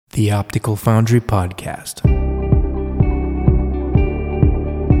The Optical Foundry Podcast.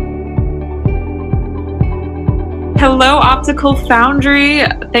 Hello, Optical Foundry.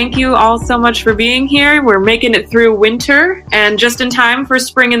 Thank you all so much for being here. We're making it through winter, and just in time for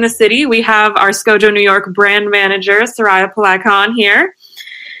spring in the city, we have our SCOJO New York brand manager, Suraiya Pillai-Khan, here.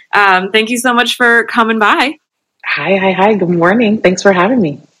 Thank you so much for coming by. Hi. Good morning. Thanks for having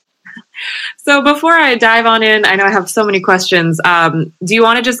me. So before I dive on in, I know I have so many questions. Do you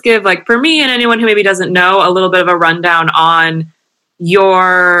want to just give, for me and anyone who maybe doesn't know, a little bit of a rundown on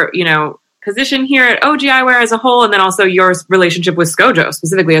your, position here at OG Eyewear as a whole, and then also your relationship with SCOJO,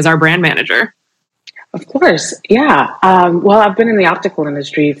 specifically as our brand manager? Of course. Yeah. Well, I've been in the optical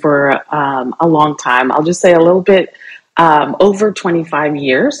industry for a long time. I'll just say a little bit over 25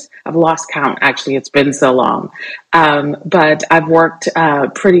 years. I've lost count, actually. It's been so long. But I've worked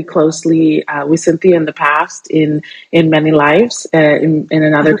pretty closely with Cynthia in the past in many lives in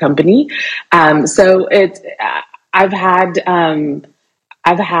another company. So I've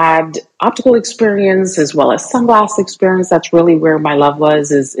had optical experience as well as sunglass experience. That's really where my love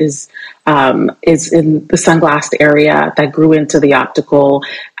was, is in the sunglass area that grew into the optical.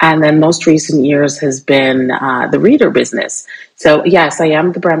 And then most recent years has been the reader business. So yes, I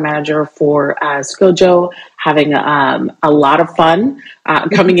am the brand manager for SCOJO, having a lot of fun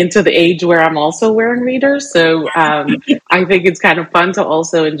coming into the age where I'm also wearing readers. So I think it's kind of fun to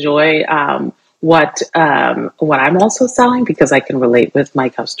also enjoy what I'm also selling, because I can relate with my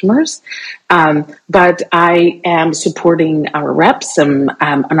customers. But I am supporting our reps, and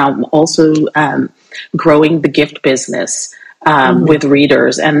I'm also growing the gift business with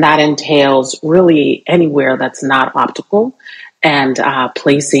readers, and that entails really anywhere that's not optical, and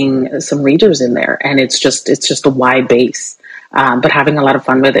placing some readers in there. And it's just a wide base, but having a lot of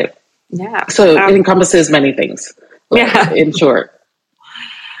fun with it. Yeah. So it encompasses many things. Yeah. In short.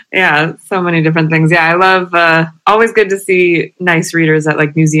 Yeah, so many different things. Yeah, I love, always good to see nice readers at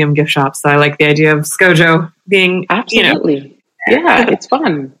museum gift shops. So I like the idea of SCOJO being, absolutely. Yeah, it's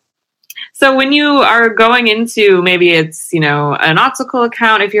fun. So when you are going into, maybe it's, an optical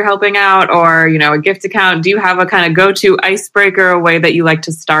account if you're helping out, or, a gift account, do you have a kind of go-to icebreaker, a way that you like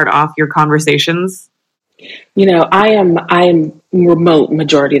to start off your conversations? I am remote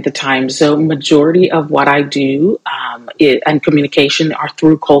majority of the time. So majority of what I do and communication are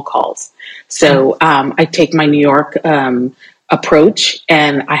through cold calls. So I take my New York approach,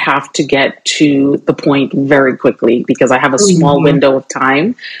 and I have to get to the point very quickly, because I have a small window of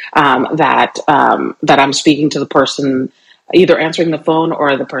time that I'm speaking to the person, either answering the phone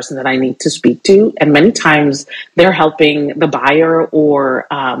or the person that I need to speak to. And many times they're helping the buyer, or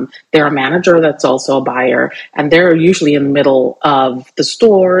they're a manager that's also a buyer. And they're usually in the middle of the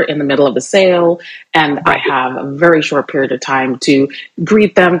store, in the middle of a sale. And I have a very short period of time to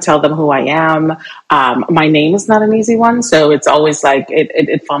greet them, tell them who I am. My name is not an easy one, so it's always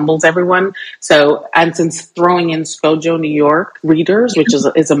it fumbles everyone. So, and since throwing in SCOJO New York readers, which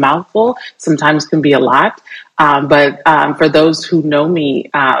is a mouthful, sometimes can be a lot. But for those who know me,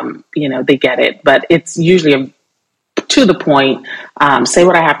 they get it. But it's usually to the point, say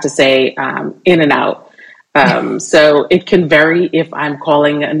what I have to say, in and out. So it can vary if I'm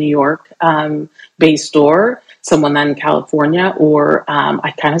calling a New York based store, someone in California, or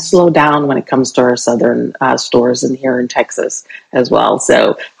I kind of slow down when it comes to our southern stores in here in Texas as well.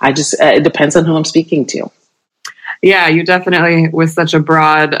 So it depends on who I'm speaking to. Yeah, you definitely, with such a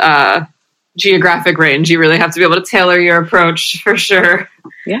broad geographic range, you really have to be able to tailor your approach, for sure.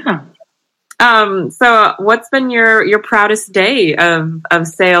 Yeah. So what's been your proudest day of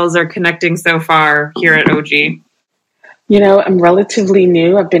sales or connecting so far here at OG? I'm relatively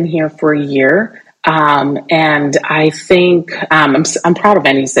new. I've been here for a year. And I think I'm proud of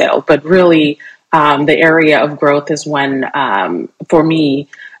any sale, but really the area of growth is when, for me,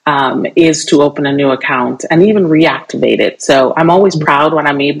 is to open a new account and even reactivate it. So I'm always proud when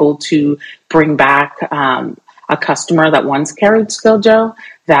I'm able to bring back a customer that once carried SCOJO,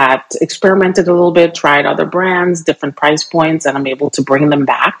 that experimented a little bit, tried other brands, different price points, and I'm able to bring them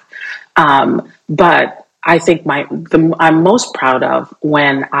back. But I think I'm most proud of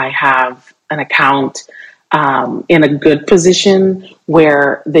when I have an account in a good position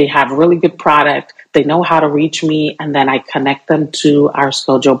where they have really good product, they know how to reach me, and then I connect them to our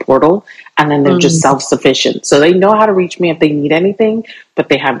SCOJO portal, and then they're just self-sufficient. So they know how to reach me if they need anything, but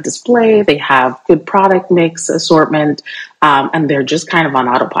they have display, they have good product mix, assortment, and they're just kind of on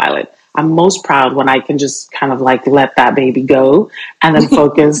autopilot. I'm most proud when I can just kind of let that baby go, and then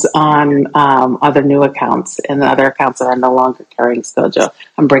focus on other new accounts and the other accounts that are no longer carrying SCOJO,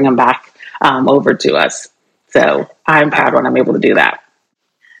 and bring them back over to us. So I'm proud when I'm able to do that.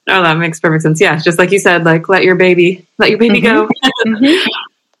 Oh, that makes perfect sense. Yeah, just like you said, like let your baby go.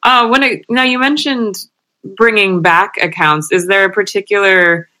 Now you mentioned bringing back accounts. Is there a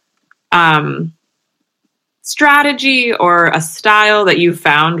particular strategy or a style that you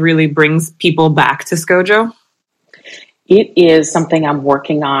found really brings people back to SCOJO? It is something I'm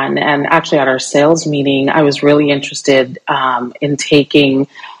working on. And actually at our sales meeting, I was really interested in taking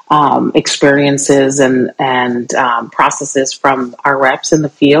experiences and processes from our reps in the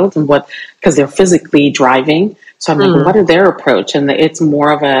field and because they're physically driving. So I'm like, what are their approach? And it's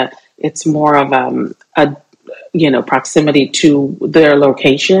more of a proximity to their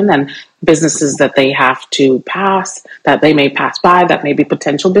location and businesses that they have to pass, that they may pass by, that may be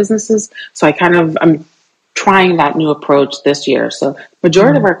potential businesses. So I'm trying that new approach this year. So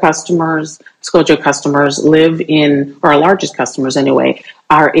majority of our customers, SCOJO customers, our largest customers anyway,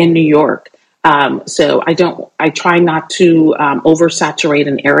 are in New York. So I try not to oversaturate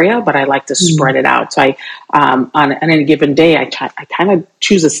an area, but I like to spread it out. So on any given day, I kind of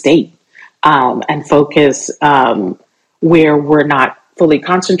choose a state and focus where we're not fully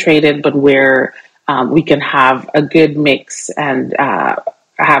concentrated, but where we can have a good mix and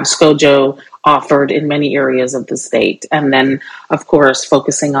have SCOJO offered in many areas of the state. And then, of course,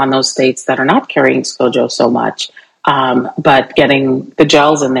 focusing on those states that are not carrying SCOJO so much, but getting the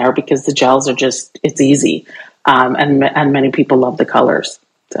gels in there because the gels are it's easy. And many people love the colors.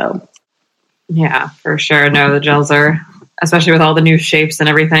 So, yeah, for sure. No, the gels are, especially with all the new shapes and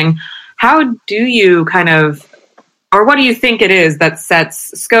everything. How do you or what do you think it is that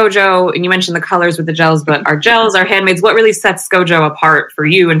sets SCOJO, and you mentioned the colors with the gels, but our gels, our handmaids, what really sets SCOJO apart for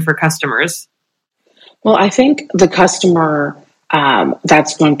you and for customers? Well, I think the customer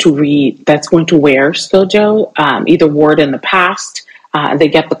that's going to wear SCOJO, either wore it in the past, they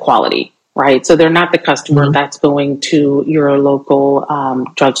get the quality, right? So they're not the customer that's going to your local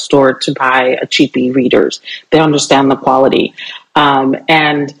drugstore to buy a cheapy readers. They understand the quality.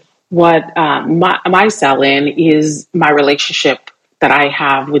 And what my sell-in is my relationship that I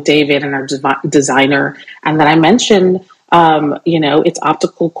have with David and our designer, and that I mentioned, it's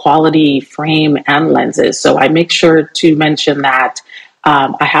optical quality frame and lenses. So I make sure to mention that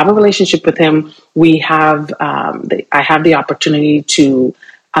I have a relationship with him. I have the opportunity to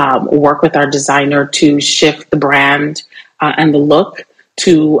work with our designer to shift the brand and the look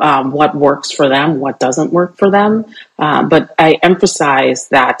to what works for them, what doesn't work for them. But I emphasize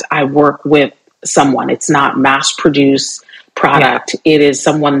that I work with someone. It's not mass-produced product. Yeah. It is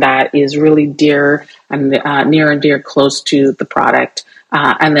someone that is really dear and near and dear close to the product.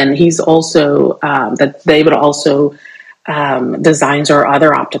 And then he's also, that David also designs our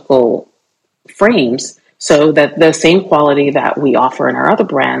other optical frames so that the same quality that we offer in our other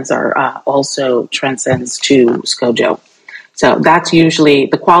brands are also transcends to SCOJO. So that's usually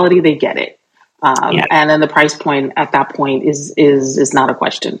the quality, they get it. And then the price point at that point is not a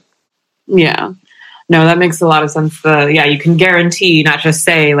question. Yeah. No, that makes a lot of sense. You can guarantee, not just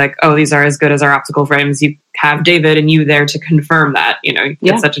say like, oh, these are as good as our optical frames. You have David and you there to confirm that,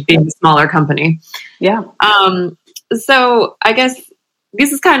 it's such a big, smaller company. Yeah. So I guess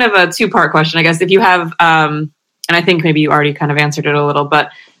this is kind of a two-part question. I guess if you have, and I think maybe you already kind of answered it a little,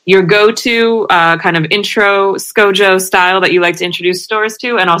 but your go-to kind of intro SCOJO style that you like to introduce stores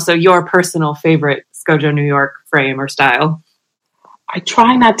to, and also your personal favorite SCOJO New York frame or style. I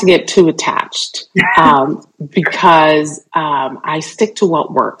try not to get too attached because I stick to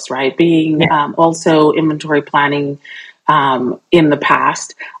what works, right? Being also inventory planning in the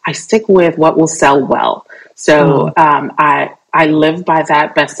past, I stick with what will sell well. So I live by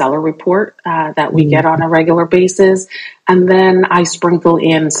that bestseller report that we get on a regular basis. And then I sprinkle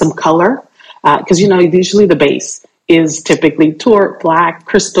in some color because, usually the base is typically taupe, black,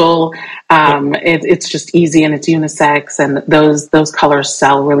 crystal. It's just easy and it's unisex, and those colors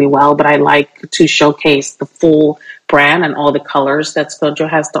sell really well. But I like to showcase the full brand and all the colors that SCOJO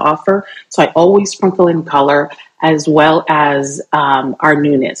has to offer. So I always sprinkle in color as well as our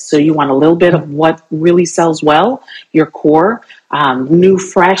newness. So you want a little bit of what really sells well, your core, new,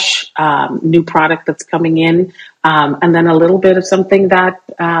 fresh, new product that's coming in, and then a little bit of something that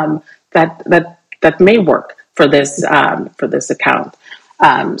may work for this account.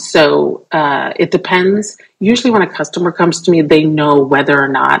 So it depends. Usually when a customer comes to me, they know whether or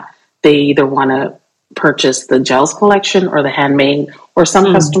not they either want to purchase the gels collection or the handmade, or some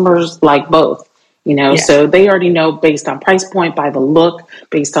customers like both, so they already know based on price point, by the look,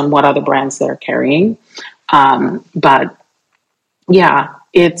 based on what other brands they're carrying. But yeah,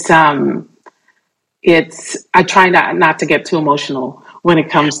 it's I try not to get too emotional when it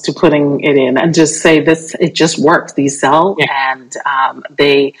comes to putting it in, and just say this, it just works. These sell, and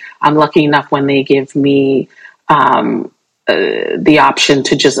I'm lucky enough when they give me the option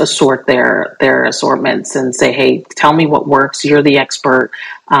to just assort their assortments and say, hey, tell me what works. You're the expert,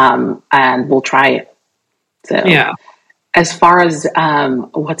 and we'll try it. So as far as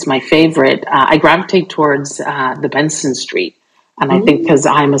what's my favorite, I gravitate towards the Benson Street. And I think because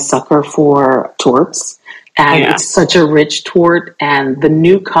I'm a sucker for torts, and it's such a rich tort, and the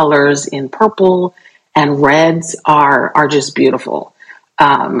new colors in purple and reds are just beautiful.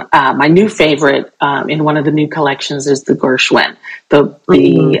 My new favorite in one of the new collections is the Gershwin.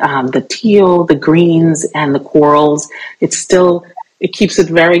 The teal, the greens, and the corals. It keeps it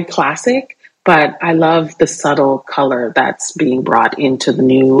very classic, but I love the subtle color that's being brought into the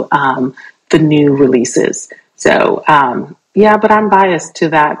new releases. So but I'm biased to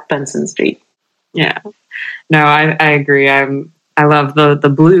that Benson Street. Yeah. No, I agree. I love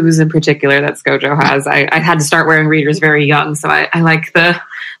the blues in particular that SCOJO has. I had to start wearing readers very young, so I like the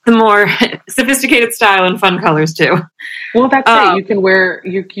more sophisticated style and fun colors too. Well, that's it. You can wear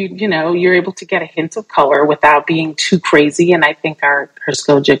you're able to get a hint of color without being too crazy. And I think our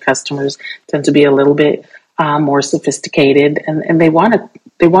SCOJO customers tend to be a little bit more sophisticated, and they want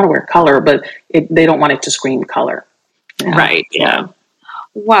to wear color, but they don't want it to scream color. Right. Yeah.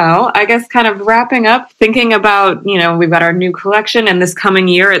 Well, I guess kind of wrapping up, thinking about, we've got our new collection and this coming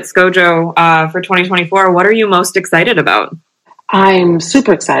year at SCOJO for 2024. What are you most excited about? I'm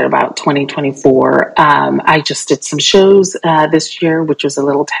super excited about 2024. I just did some shows this year, which was a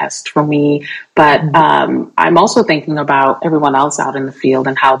little test for me. But I'm also thinking about everyone else out in the field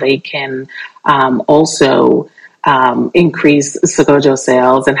and how they can also increase SCOJO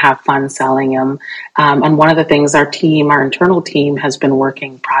sales and have fun selling them. And one of the things our internal team has been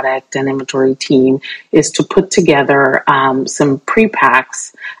working, product and inventory team, is to put together some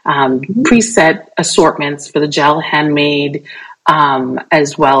pre-packs, preset assortments for the gel handmade,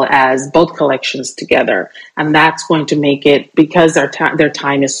 as well as both collections together. And that's going to make it, because their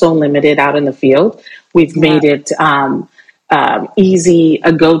time is so limited out in the field, we've made it easy,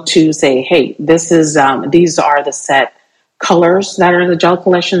 a go-to, say, hey, these are the set colors that are in the gel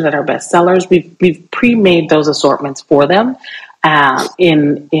collection that are best sellers. We've pre-made those assortments for them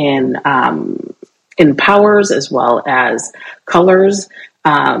in powers as well as colors,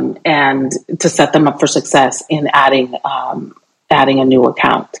 and to set them up for success in adding a new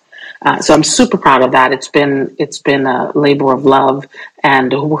account. So I'm super proud of that. It's been a labor of love,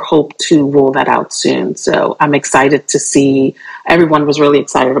 and we hope to roll that out soon. So I'm excited to see. Everyone was really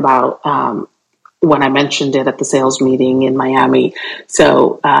excited about when I mentioned it at the sales meeting in Miami.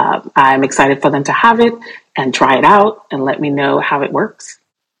 So I'm excited for them to have it and try it out and let me know how it works.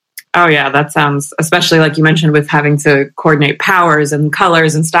 Oh yeah, that sounds, especially like you mentioned with having to coordinate powers and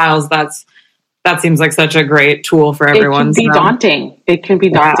colors and styles, that seems like such a great tool for everyone. It can be daunting. It can be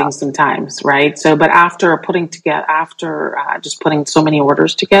daunting sometimes, right? So, but after just putting so many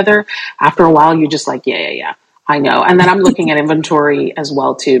orders together, after a while, you're just like, yeah, I know. And then I'm looking at inventory as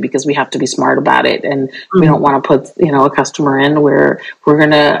well too, because we have to be smart about it, and we don't want to put a customer in where we're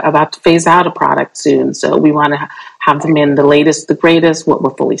about to phase out a product soon. So we want to have them in the latest, the greatest, what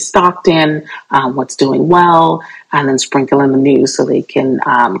we're fully stocked in, what's doing well, and then sprinkle in the news so they can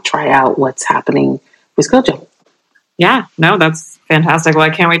try out what's happening with SCOJO. Yeah, no, that's fantastic. Well,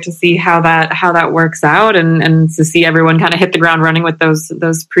 I can't wait to see how that works out, and to see everyone kind of hit the ground running with those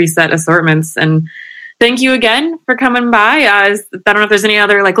preset assortments. And thank you again for coming by. I don't know if there's any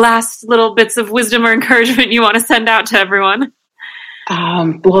other last little bits of wisdom or encouragement you want to send out to everyone.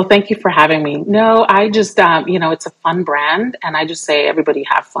 Well, thank you for having me. No, I just, it's a fun brand, and I just say everybody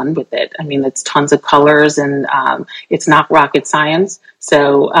have fun with it. I mean, it's tons of colors, and it's not rocket science.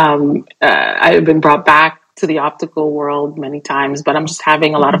 So I've been brought back to the optical world many times, but I'm just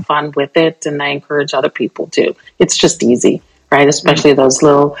having a lot of fun with it, and I encourage other people to. It's just easy, right? Especially those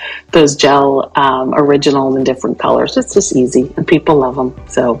gel originals in different colors. It's just easy, and people love them.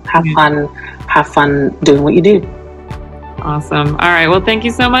 So have fun doing what you do. Awesome. All right. Well, thank you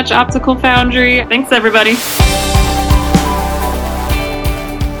so much, Optical Foundry. Thanks, everybody.